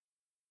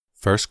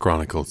1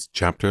 Chronicles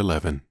chapter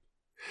 11.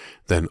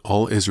 Then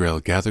all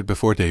Israel gathered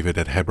before David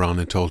at Hebron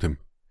and told him,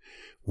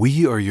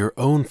 "We are your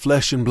own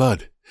flesh and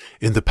blood.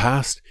 In the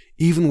past,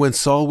 even when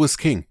Saul was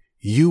king,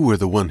 you were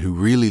the one who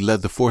really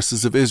led the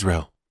forces of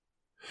Israel.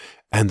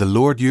 And the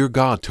Lord your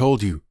God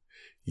told you,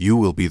 'You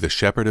will be the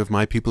shepherd of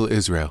my people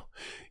Israel.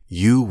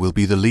 You will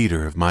be the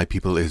leader of my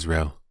people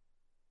Israel.'"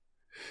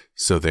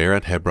 So there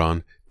at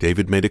Hebron,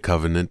 David made a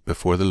covenant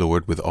before the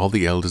Lord with all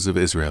the elders of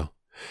Israel,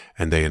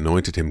 and they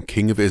anointed him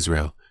king of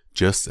Israel,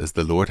 just as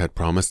the Lord had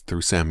promised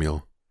through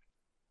Samuel.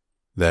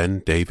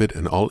 Then David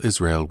and all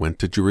Israel went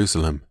to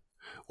Jerusalem,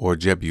 or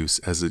Jebus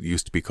as it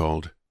used to be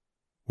called,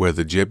 where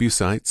the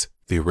Jebusites,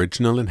 the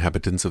original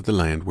inhabitants of the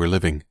land, were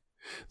living.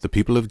 The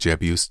people of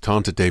Jebus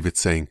taunted David,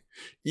 saying,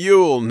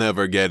 "You'll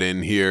never get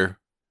in here."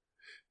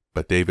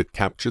 But David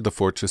captured the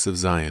fortress of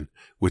Zion,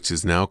 which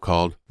is now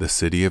called the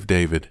City of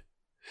David.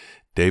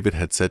 David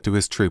had said to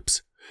his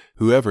troops,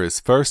 "Whoever is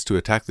first to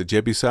attack the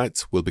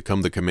Jebusites will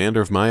become the commander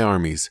of my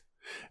armies."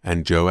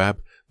 And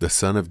Joab, the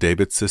son of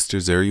David's sister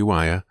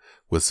Zeruiah,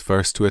 was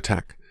first to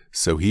attack,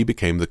 so he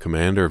became the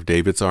commander of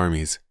David's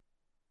armies.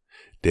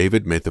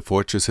 David made the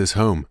fortress his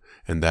home,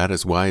 and that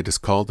is why it is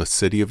called the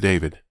City of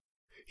David.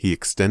 He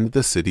extended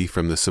the city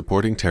from the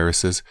supporting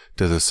terraces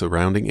to the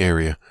surrounding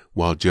area,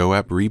 while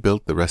Joab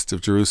rebuilt the rest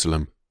of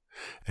Jerusalem.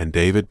 And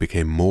David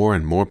became more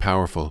and more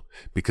powerful,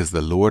 because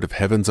the Lord of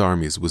heaven's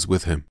armies was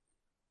with him.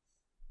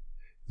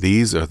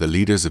 These are the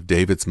leaders of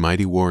David's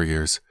mighty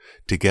warriors.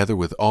 Together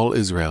with all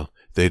Israel,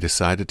 they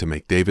decided to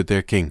make David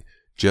their king,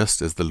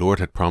 just as the Lord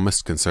had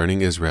promised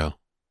concerning Israel.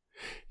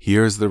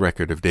 Here is the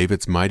record of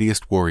David's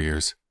mightiest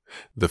warriors.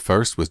 The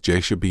first was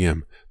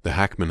Jashobeam, the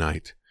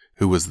Hachmonite,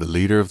 who was the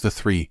leader of the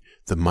three,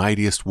 the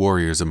mightiest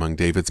warriors among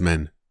David's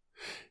men.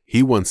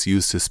 He once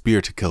used his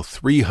spear to kill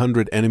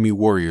 300 enemy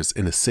warriors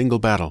in a single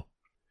battle.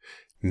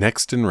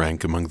 Next in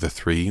rank among the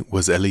three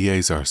was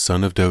Eleazar,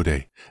 son of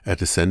Dode, a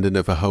descendant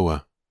of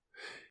Ahoah.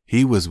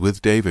 He was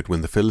with David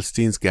when the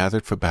Philistines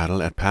gathered for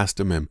battle at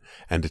Pasdammim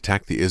and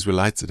attacked the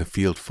Israelites in a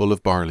field full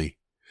of barley.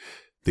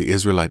 The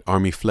Israelite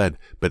army fled,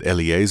 but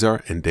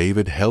Eleazar and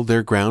David held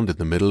their ground in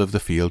the middle of the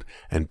field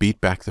and beat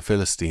back the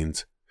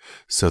Philistines.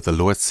 So the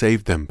Lord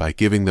saved them by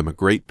giving them a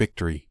great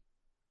victory.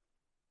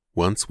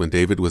 Once when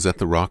David was at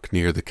the rock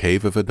near the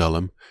cave of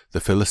Adullam,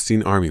 the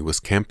Philistine army was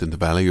camped in the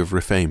valley of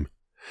Rephaim.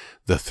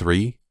 The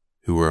three,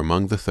 who were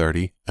among the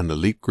 30, an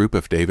elite group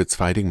of David's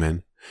fighting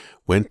men,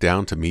 went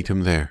down to meet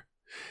him there.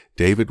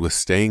 David was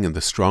staying in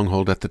the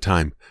stronghold at the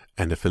time,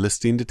 and a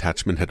Philistine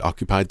detachment had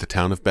occupied the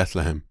town of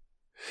Bethlehem.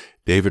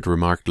 David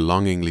remarked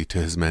longingly to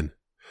his men,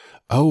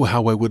 "Oh,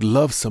 how I would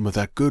love some of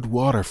that good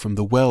water from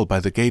the well by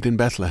the gate in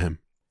Bethlehem."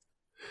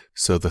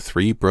 So the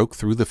three broke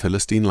through the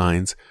Philistine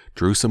lines,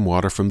 drew some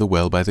water from the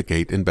well by the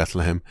gate in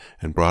Bethlehem,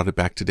 and brought it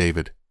back to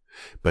David.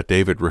 But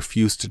David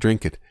refused to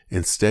drink it.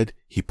 Instead,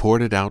 he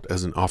poured it out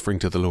as an offering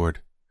to the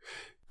Lord.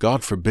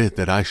 "God forbid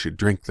that I should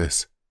drink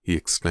this," he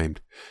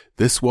exclaimed.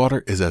 "This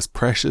water is as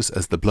precious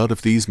as the blood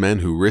of these men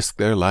who risked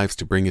their lives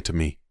to bring it to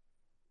me."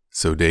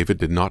 So David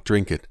did not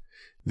drink it.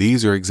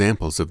 These are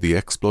examples of the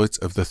exploits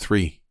of the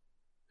three.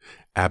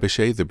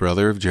 Abishai, the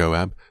brother of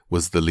Joab,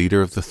 was the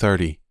leader of the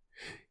 30.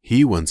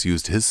 He once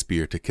used his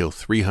spear to kill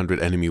 300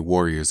 enemy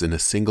warriors in a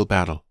single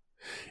battle.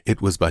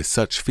 It was by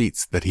such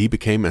feats that he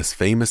became as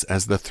famous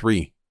as the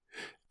three.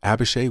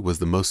 Abishai was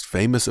the most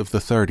famous of the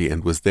 30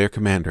 and was their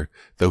commander,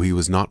 though he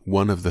was not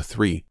one of the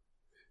three.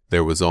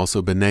 There was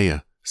also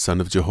Benaiah,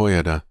 son of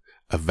Jehoiada,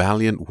 a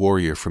valiant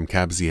warrior from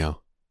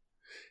Kabzeel.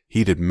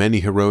 He did many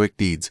heroic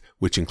deeds,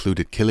 which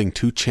included killing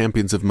 2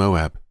 champions of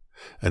Moab.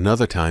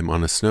 Another time,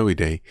 on a snowy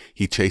day,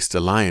 he chased a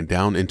lion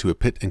down into a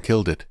pit and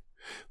killed it.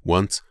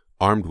 Once,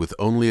 armed with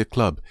only a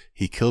club,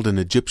 he killed an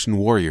Egyptian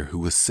warrior who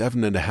was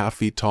 7.5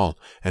 feet tall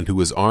and who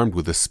was armed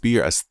with a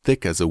spear as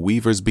thick as a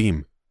weaver's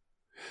beam.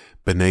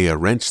 Benaiah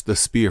wrenched the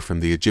spear from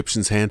the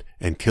Egyptian's hand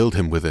and killed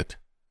him with it.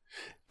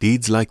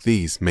 Deeds like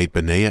these made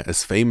Benaiah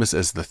as famous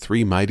as the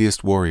 3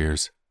 mightiest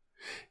warriors.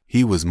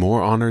 He was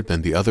more honored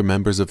than the other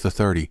members of the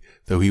 30,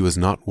 though he was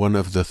not one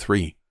of the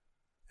 3.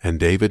 And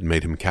David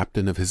made him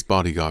captain of his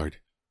bodyguard.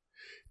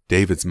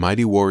 David's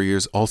mighty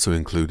warriors also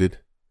included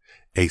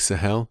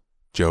Asahel,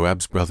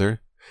 Joab's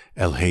brother,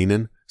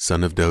 Elhanan,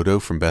 son of Dodo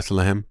from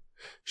Bethlehem,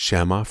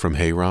 Shammah from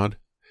Harod,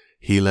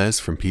 Helez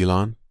from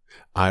Pelon,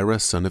 Ira,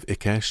 son of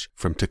Ikesh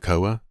from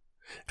Tekoa,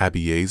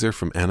 Abiezer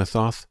from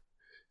Anathoth,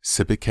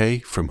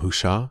 Sibbecai from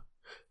Hushah,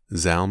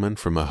 Zalman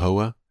from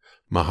Ahoah,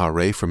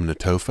 Mahareh from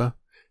Netophah,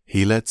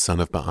 Helet, son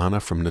of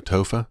Baanah from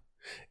Netophah,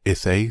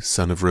 Ithai,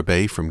 son of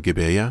Rebei from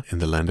Gibeah in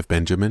the land of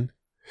Benjamin,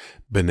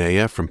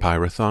 Benaiah from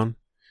Pirathon,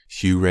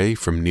 Hurai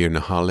from near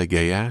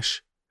Nahale-Gaash,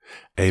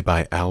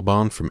 Abi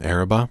Albon from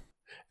Arabah,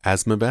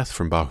 Asmaveth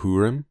from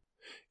Bahurim,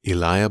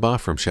 Eliabah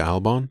from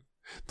Shaalbon,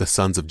 the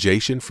sons of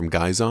Jashan from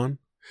Gizon,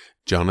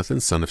 Jonathan,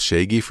 son of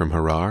Shagi from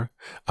Harar,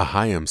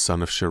 Ahiam,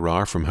 son of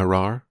Sharar from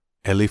Harar,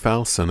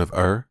 Eliphal, son of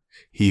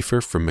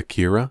Hefer from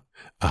Makirah,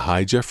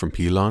 Ahijah from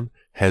Pelon,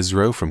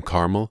 Hezro from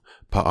Carmel,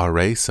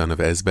 Pa'areh, son of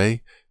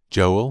Ezbai,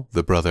 Joel,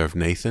 the brother of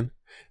Nathan,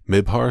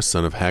 Mibhar,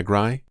 son of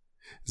Hagrai,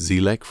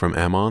 Zelek from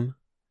Ammon,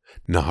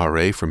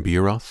 Nahareh from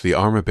Beeroth, the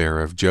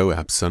armor-bearer of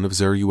Joab son of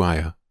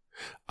Zeruiah,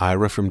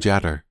 Ira from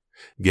Jattir,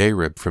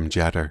 Gareb from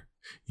Jattir,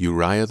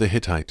 Uriah the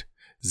Hittite,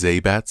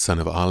 Zabat son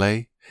of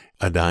Ale,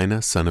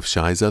 Adinah son of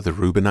Shiza, the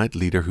Reubenite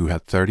leader who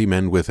had 30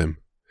 men with him,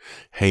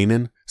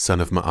 Hanan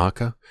son of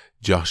Maacah,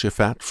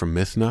 Joshaphat from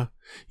Mithnah,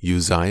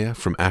 Uzziah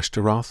from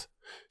Ashtaroth,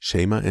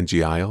 Shema and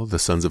Jeiel, the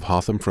sons of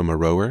Hotham from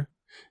Aroer,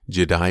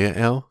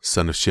 Jediael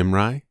son of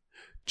Shimri,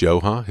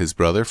 Joha his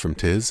brother from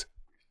Tiz,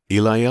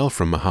 Eliel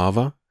from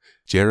Mahava,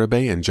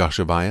 Jerubbaal and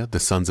Joshaviah, the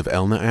sons of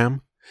Elnaam,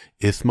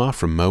 Ithma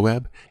from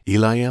Moab,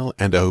 Eliel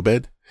and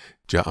Obed,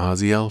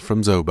 Jaaziel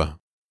from Zobah.